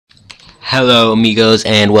Hello amigos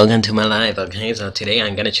and welcome to my live. Okay, so today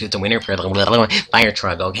I'm gonna choose the winner for the fire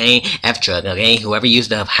truck. Okay, F truck. Okay, whoever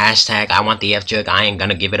used the hashtag I want the F truck, I ain't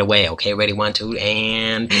gonna give it away. Okay, ready, 1 2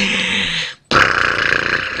 and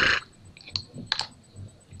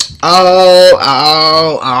oh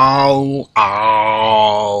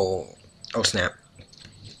snap.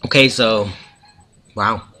 Okay, so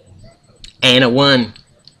wow, Anna won.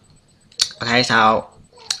 Okay, so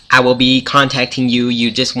I will be contacting you.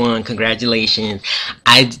 You just won. Congratulations.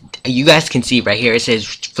 You guys can see right here. It says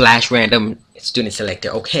flash random student selector.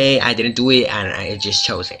 Okay, I didn't do it, and I just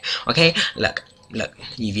chose it. Okay, look.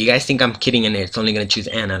 If you guys think I'm kidding in there, it's only gonna choose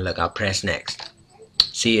Anna. Look, I'll press next.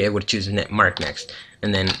 See, it would choose Mark next,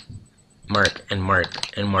 and then Mark and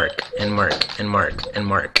Mark and Mark and Mark and Mark and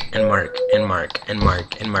Mark and Mark and Mark and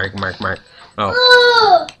Mark and Mark.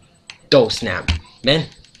 Oh, snap. Ven.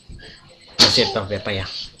 No es cierto, ve para allá.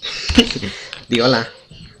 Di hola.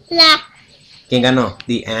 Hola. ¿Quién ganó?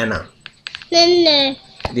 Di Anna. Nene.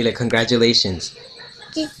 Dile congratulations.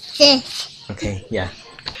 This. Okay, yeah.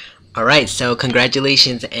 Alright, so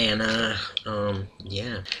congratulations, Anna.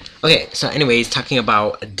 Yeah. Okay, so anyways, talking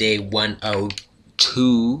about day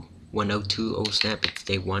 102. 102, oh snap, it's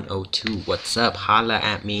day 102. What's up? Holla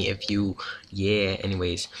at me if you, yeah,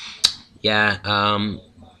 anyways. Yeah, I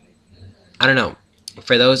don't know.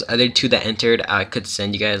 For those other two that entered, I could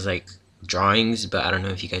send you guys like drawings, but I don't know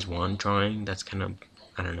if you guys want drawing. That's kind of,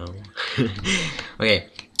 I don't know. Okay,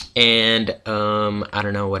 and I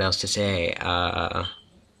don't know what else to say.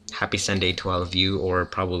 Happy Sunday to all of you, or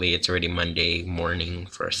probably it's already Monday morning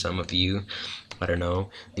for some of you. I don't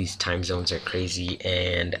know. These time zones are crazy,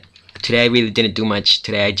 and today I really didn't do much.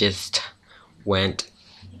 Today I just went.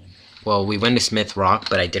 Well, we went to Smith Rock,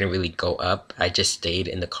 but I didn't really go up. I just stayed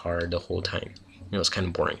in the car the whole time. It was kind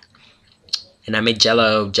of boring. And I made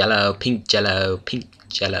jello, pink jello, and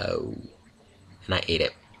I ate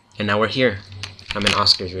it. And now we're here. I'm in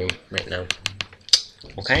Oscar's room right now.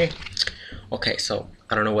 Okay, so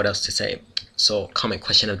I don't know what else to say. So comment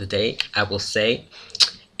question of the day, I will say,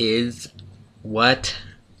 is what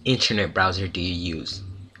internet browser do you use?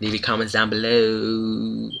 Leave your comments down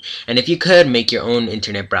below. And if you could make your own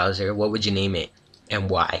internet browser, what would you name it and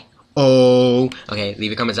why? Okay,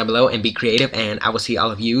 leave your comments down below and be creative, and I will see all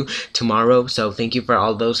of you tomorrow. So thank you for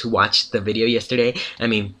all those who watched the video yesterday. I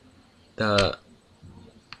mean, and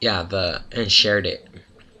shared it.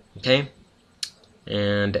 Okay,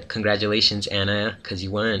 and congratulations, Anna, because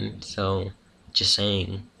you won. So just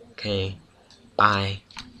saying. Okay, bye.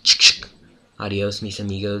 Adios, mis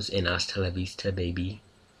amigos, and hasta la vista, baby.